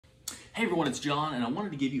Hey everyone, it's John, and I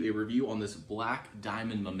wanted to give you a review on this Black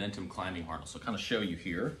Diamond Momentum climbing harness. I'll kind of show you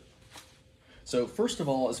here. So first of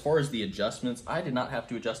all, as far as the adjustments, I did not have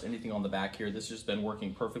to adjust anything on the back here. This has just been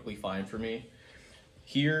working perfectly fine for me.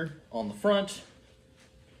 Here on the front,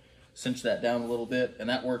 cinch that down a little bit, and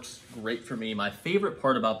that works great for me. My favorite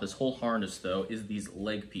part about this whole harness, though, is these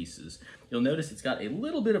leg pieces. You'll notice it's got a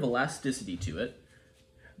little bit of elasticity to it,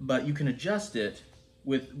 but you can adjust it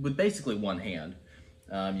with basically one hand.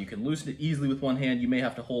 You can loosen it easily with one hand. You may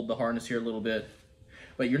have to hold the harness here a little bit,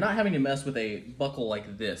 but you're not having to mess with a buckle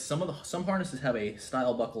like this. Some harnesses have a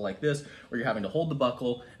style buckle like this, where you're having to hold the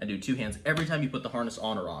buckle and do two hands every time you put the harness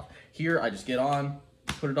on or off. Here, I just get on,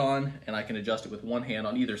 put it on, and I can adjust it with one hand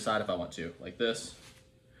on either side if I want to, like this.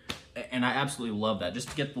 And I absolutely love that, just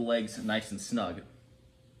to get the legs nice and snug,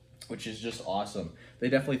 which is just awesome. They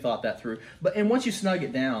definitely thought that through. And once you snug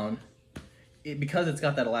it down, because it's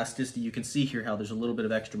got that elasticity, you can see here how there's a little bit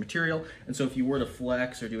of extra material, and so if you were to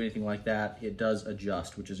flex or do anything like that, it does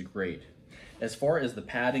adjust, which is great. As far as the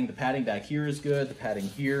padding back here is good, the padding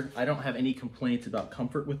here, I don't have any complaints about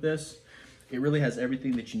comfort with this. It really has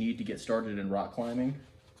everything that you need to get started in rock climbing.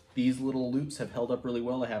 These little loops have held up really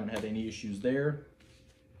well. I haven't had any issues there.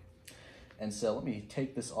 And so let me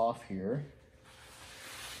take this off here.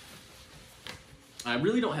 I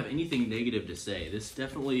really don't have anything negative to say. This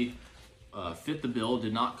definitely fit the bill,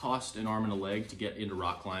 did not cost an arm and a leg to get into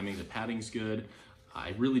rock climbing. The padding's good.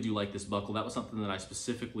 I really do like this buckle. That was something that I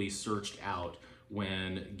specifically searched out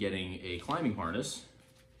when getting a climbing harness.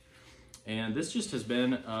 And this just has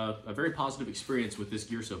been a very positive experience with this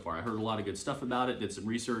gear so far. I heard a lot of good stuff about it, did some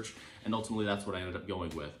research, and ultimately that's what I ended up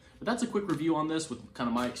going with. But that's a quick review on this with kind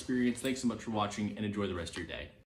of my experience. Thanks so much for watching, and enjoy the rest of your day.